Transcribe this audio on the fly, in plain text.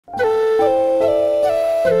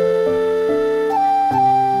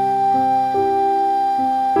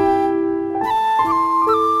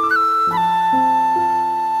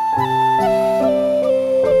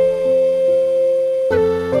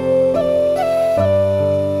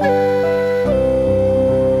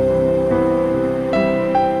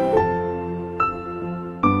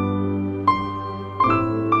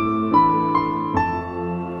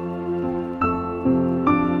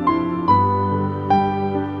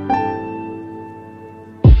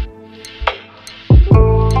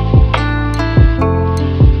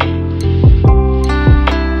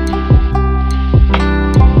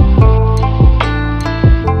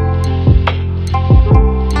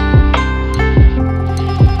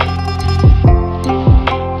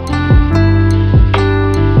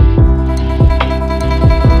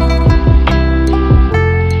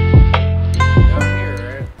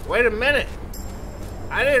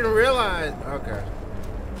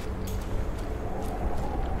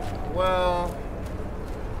Well,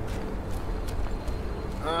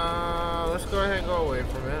 let's go ahead and go away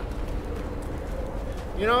from it.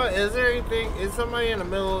 You know what? Is there anything? Is somebody in the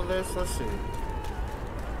middle of this? Let's see.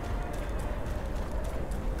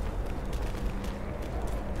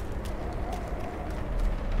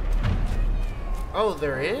 Oh,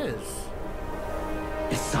 there is.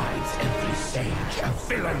 Besides every sage, a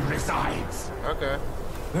villain resides. Okay.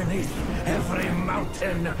 Beneath every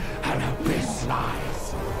mountain, an abyss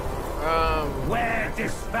lies. Where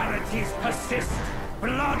disparities persist,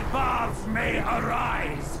 bloodbaths may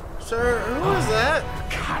arise. Sir, who is that?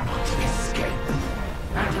 Cannot escape,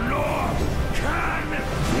 and nor can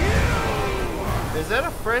you. Is that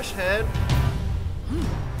a fresh head?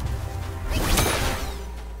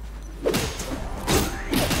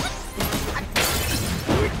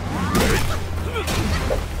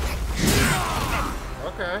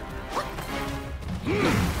 Okay.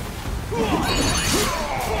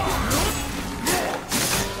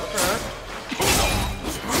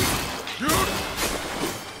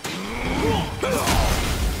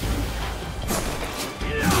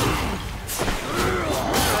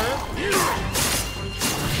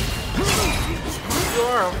 You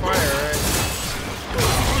are on fire,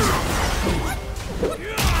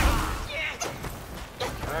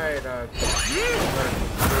 right? Alright,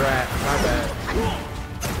 rat, my bad.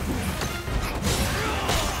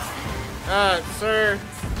 Sir.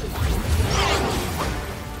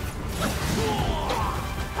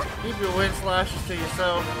 Keep your wind slashes to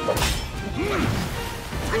yourself.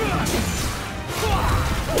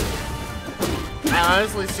 I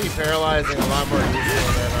honestly see paralyzing a lot more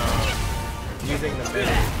useful than using the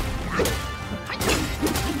mini.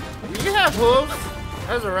 Do you have hooves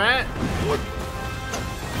as a rat?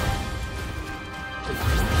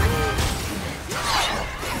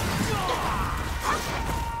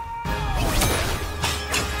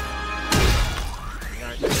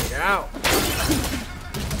 Out.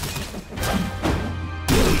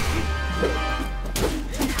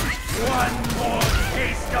 One more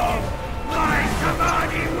taste of my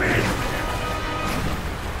Samadhi wind.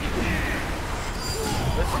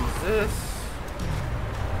 What is this?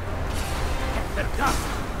 The dust.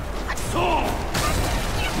 Soar.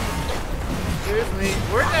 Excuse me.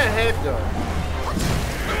 Where'd that head go?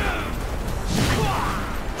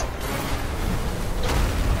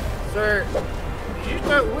 Sir,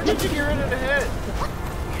 when did you get rid of the head?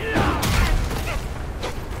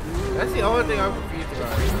 That's the only thing I'm confused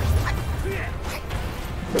about.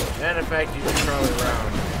 And the fact you just crawl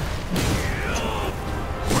around.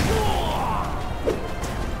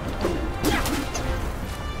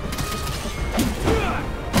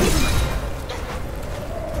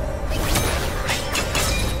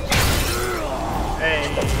 Hey.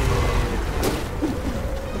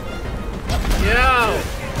 Yo!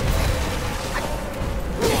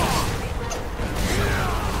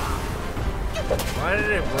 Why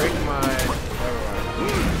did it break my... Never mind.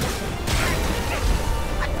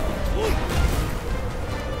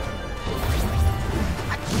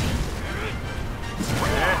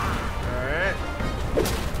 Alright.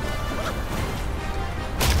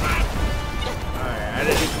 Alright, I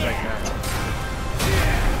didn't expect that.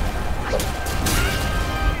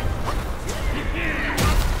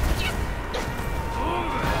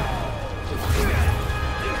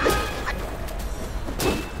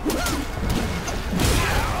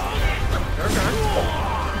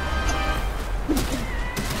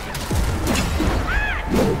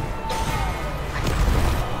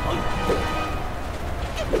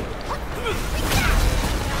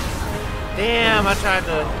 Damn, I tried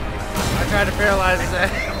to paralyze that.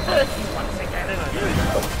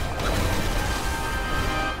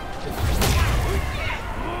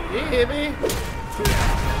 You hit me?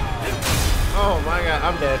 Oh my god,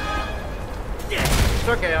 I'm dead. It's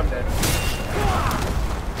okay, I'm dead.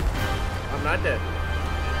 I'm not dead.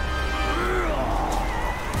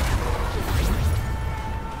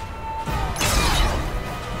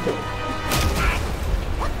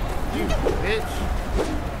 You bitch.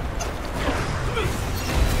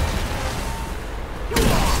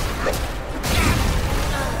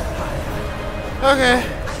 Okay.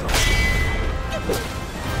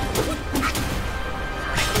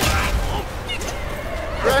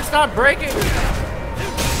 Bro, stop breaking!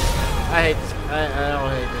 I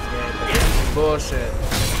don't hate this game. This is bullshit.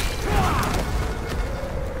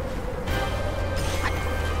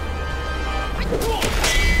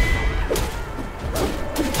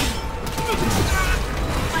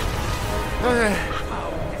 Okay.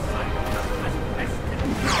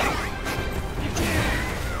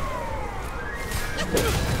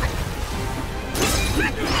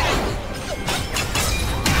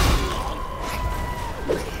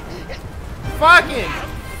 Fucking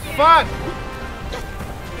fuck.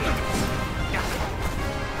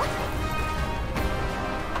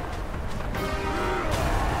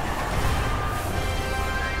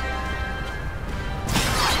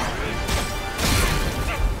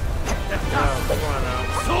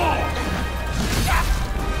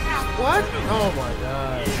 What? Oh my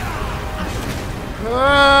god.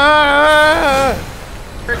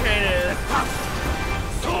 Hurricane is.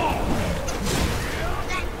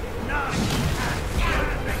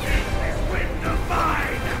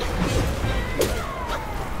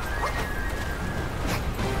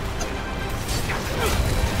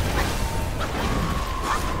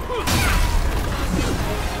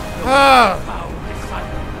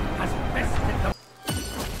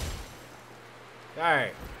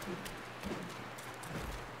 Alright.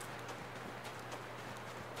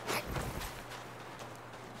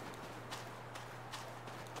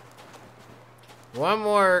 One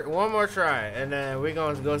more try, and then we're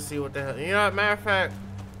gonna go see what the hell. You know what? Matter of fact,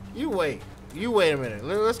 you wait a minute.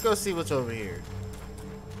 Let's go see what's over here.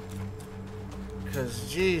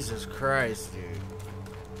 Cause Jesus Christ, dude.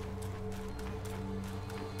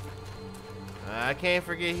 I can't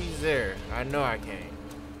forget he's there. I know I can't.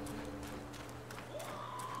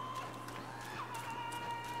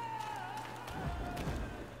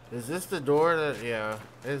 Is this the door that, yeah,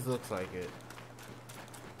 this looks like it.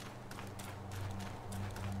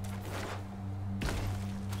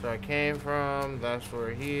 So I came from, that's where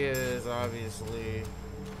he is, obviously.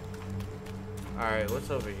 Alright, what's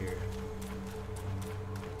over here?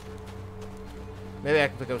 Maybe I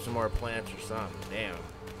can pick up some more plants or something. Damn.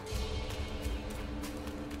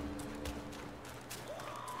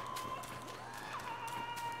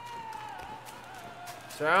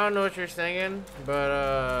 So I don't know what you're singing,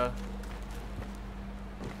 but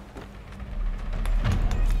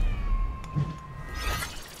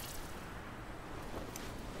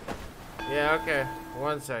yeah, okay.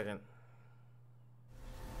 1 second.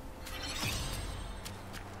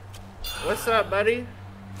 What's up, buddy?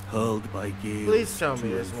 Hurled by gales, Please tell me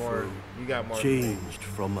there's more. You got more. Changed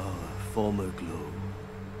from our former glow.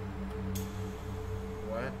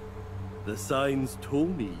 What? The signs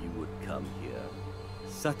told me you would come here.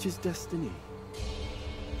 Such is destiny.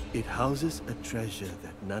 It houses a treasure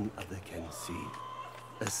that none other can see.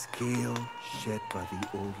 A scale shed by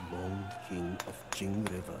the old Long King of Jing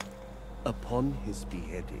River upon his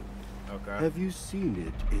beheading. Okay. Have you seen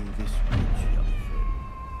it in this ridge, young friend?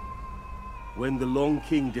 When the Long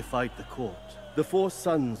King defied the court, the 4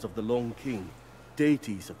 sons of the Long King,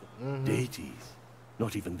 deities of the deities,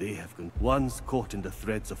 not even they have gone. Once caught in the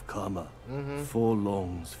threads of karma, 4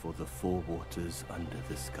 longs for the 4 waters under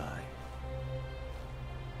the sky.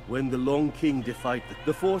 When the Long King defied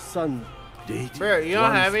the 4 sons, deities. Bro, you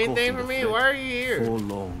don't have anything for me? Why are you here? 4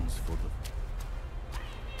 longs for the.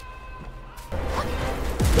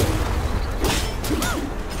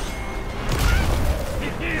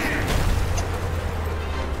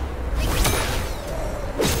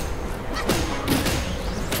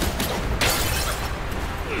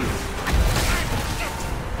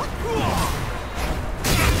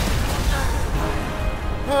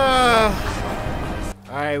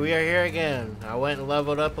 Alright, we are here again. I went and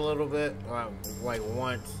leveled up a little bit, like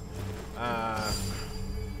once.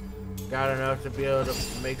 Got enough to be able to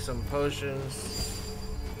make some potions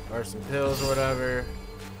or some pills or whatever.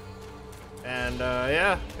 And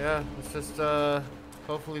yeah, let's just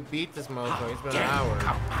hopefully beat this motherfucker. It's been an hour.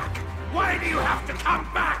 Come back. Why do you have to come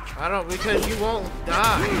back? I don't, because you won't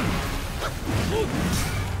die.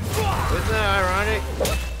 Isn't that ironic?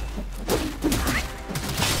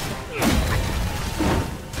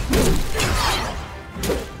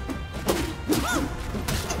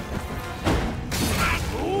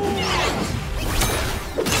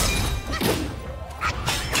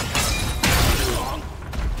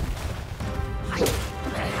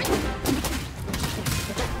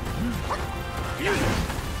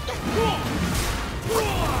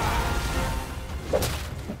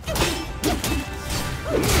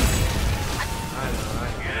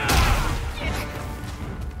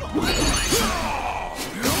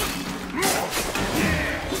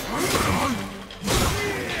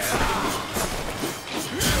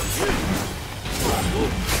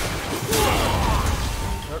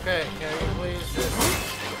 Okay, can you please just...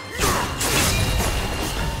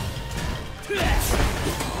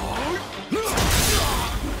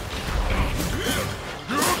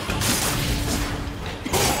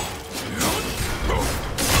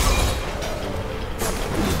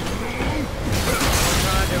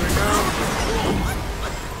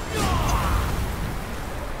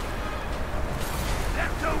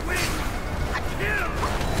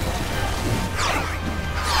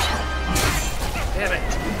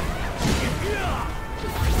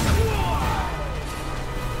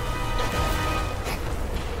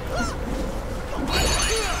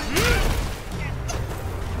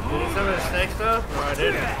 think so? No, I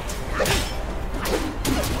didn't.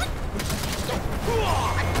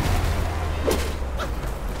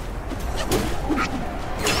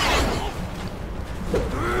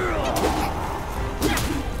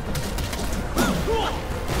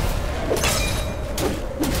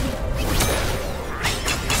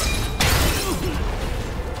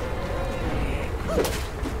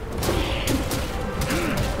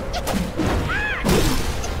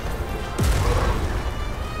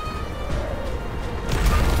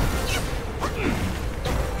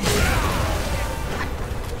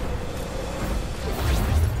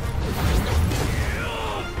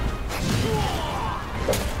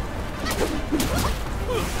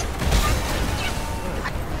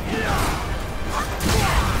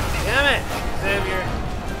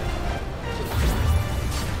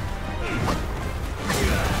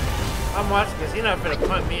 Watch this, you're not gonna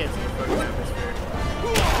punt me into the fucking atmosphere.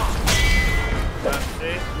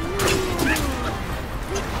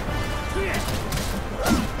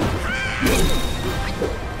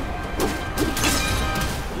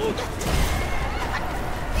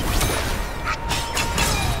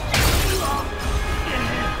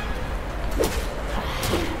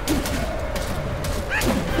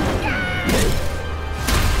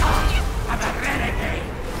 I'm a renegade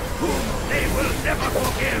whom they will never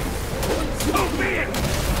forgive. So be it!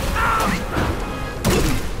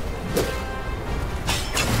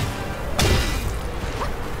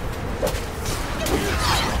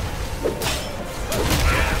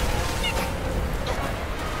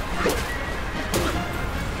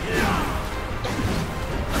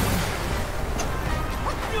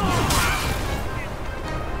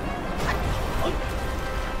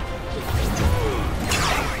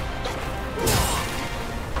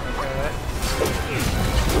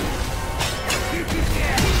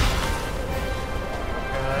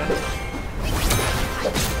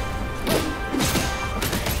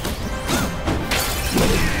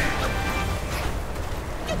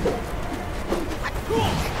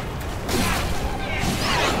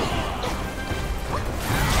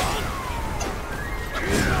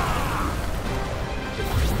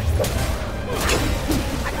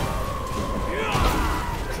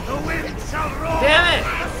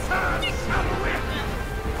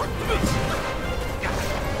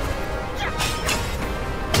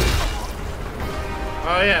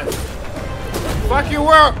 Oh yeah. Fuck your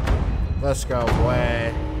world. Let's go,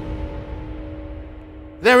 boy.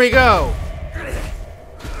 There we go.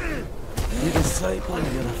 You disciple,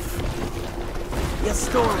 you're a fool. You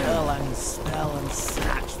stole Erlang's spell and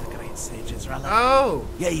snatched the great sage's relic. Oh.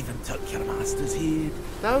 You even took your master's head.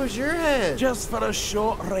 That was your head. Just for a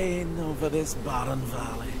short reign over this barren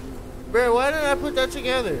valley. Bro, why didn't I put that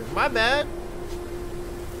together? My bad.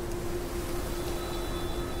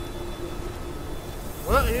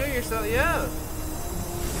 Well, you yourself, yeah.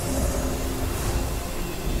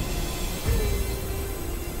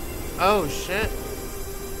 Oh shit.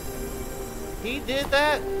 He did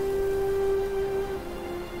that?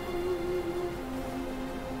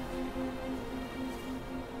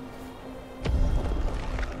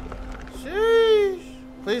 Sheesh.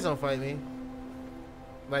 Please don't fight me.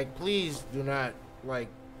 Like, please do not, like,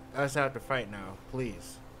 us have to fight now.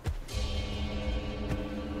 Please.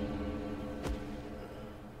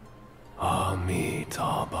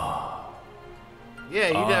 Amitabha. Yeah,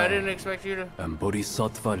 you did. I didn't expect you to. And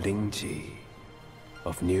Bodhisattva Lingji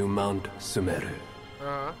of New Mount Sumeru,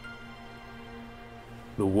 Uh-huh.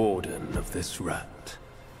 the warden of this rat.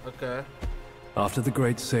 Okay. After the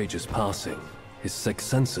great sage's passing, his sixth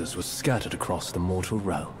senses were scattered across the mortal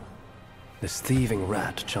realm. This thieving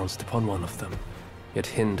rat chanced upon one of them, yet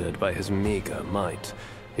hindered by his meager might,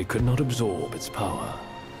 he could not absorb its power.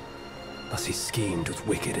 Thus he schemed with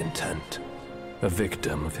wicked intent. A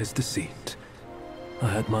victim of his deceit, I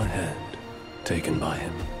had my head taken by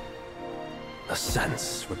him. A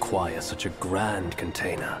sense requires such a grand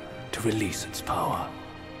container to release its power.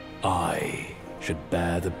 I should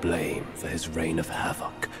bear the blame for his reign of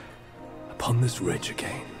havoc upon this ridge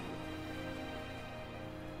again.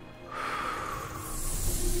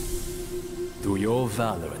 Through your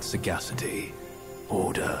valor and sagacity,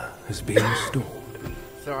 order has been restored.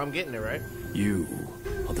 So I'm getting it, right? You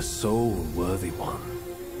are the sole worthy one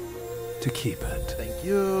to keep it. Thank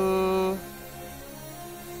you.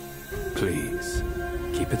 Please,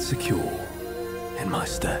 keep it secure in my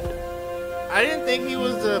stead. I didn't think he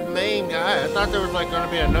was the main guy. I thought there was like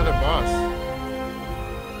gonna be another boss.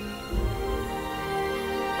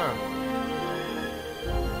 Huh.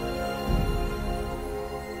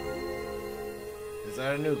 Is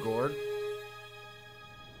that a new gourd?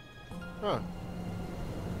 Huh.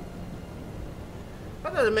 I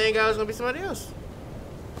thought the main guy was gonna be somebody else.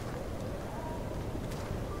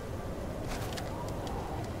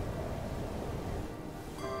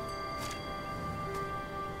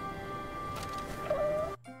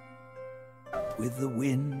 With the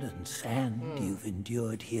wind and sand you've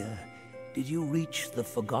endured here, did you reach the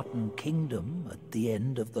Forgotten Kingdom at the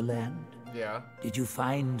end of the land? Yeah. Did you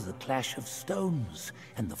find the clash of stones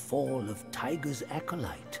and the fall of Tiger's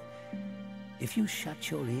acolyte? If you shut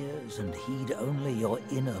your ears and heed only your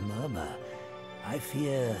inner murmur, I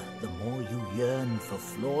fear the more you yearn for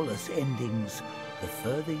flawless endings, the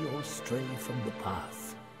further you'll stray from the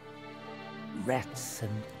path. Rats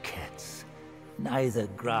and cats, neither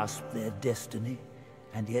grasped their destiny,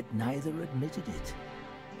 and yet neither admitted it.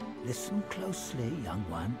 Listen closely, young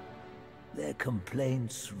one. Their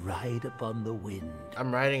complaints ride upon the wind.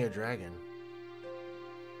 I'm riding a dragon.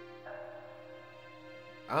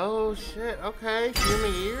 Oh shit, okay.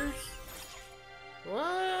 Human years?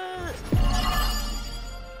 What?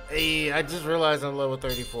 Hey, I just realized I'm level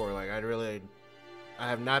 34. Like, I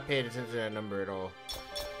have not paid attention to that number at all.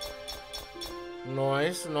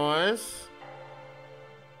 Nice, nice.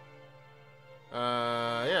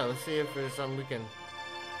 Yeah, let's see if there's something we can...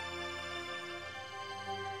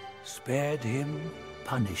 Spared him,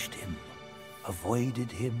 punished him, avoided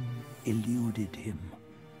him, eluded him.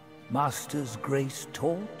 Master's grace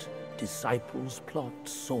taught, disciples' plot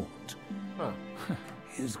sought. Huh.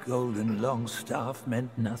 His golden long staff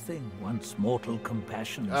meant nothing once mortal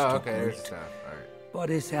compassions took okay, there's root. stuff. Alright. But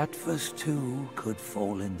his Atlas too could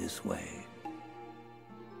fall in this way.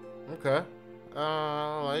 Okay.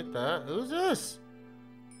 I like that. Who's this?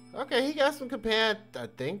 Okay, he got some companions. I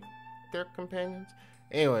think they're companions.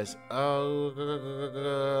 Anyways,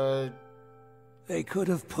 They could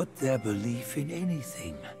have put their belief in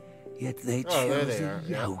anything, yet they there chose they a are.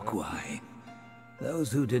 Yeah. Yaoguai.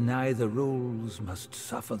 Those who deny the rules must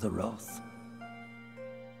suffer the wrath.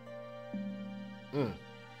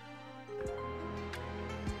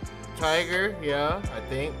 Tiger, yeah, I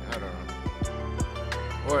think. I don't know.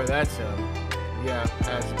 Or that's him. Yeah,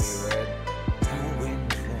 has to be red. You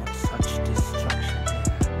wind wrought such destruction there.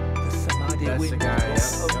 The Samadhi That's the wind guy, wrought yep.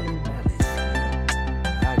 only malice.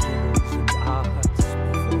 Agilers and arts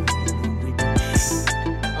before the inner wind shield.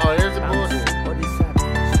 Oh, there's a bullshit. Council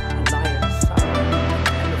bodhisattvas, alliance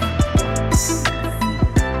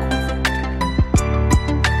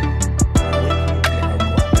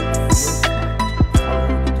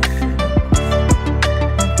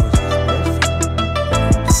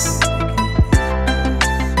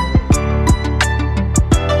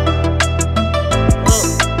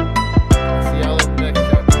See y'all in the next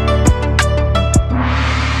chapter.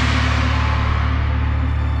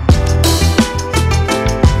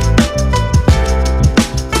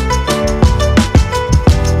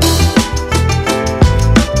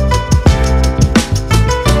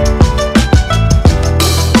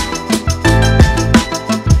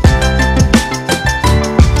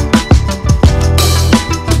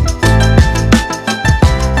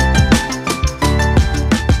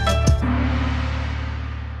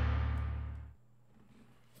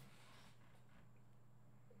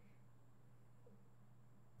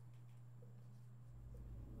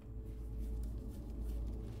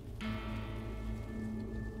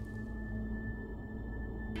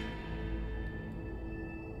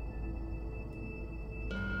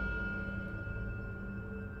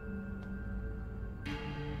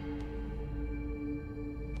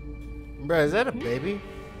 Bruh, is that a baby?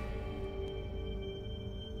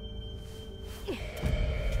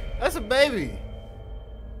 That's a baby.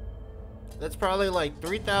 That's probably like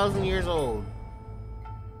 3,000 years old.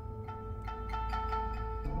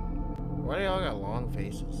 Why do y'all got long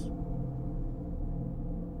faces?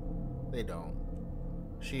 They don't.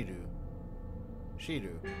 She do. She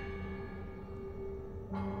do.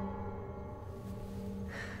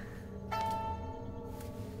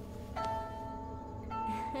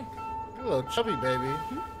 A little chubby baby.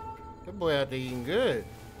 That boy out there eating good.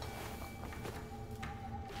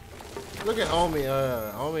 Look at Omi.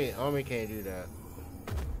 Omi can't do that.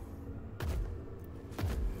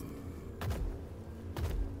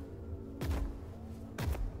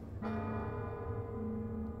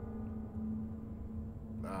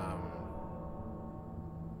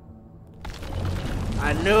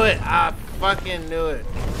 I knew it. I fucking knew it.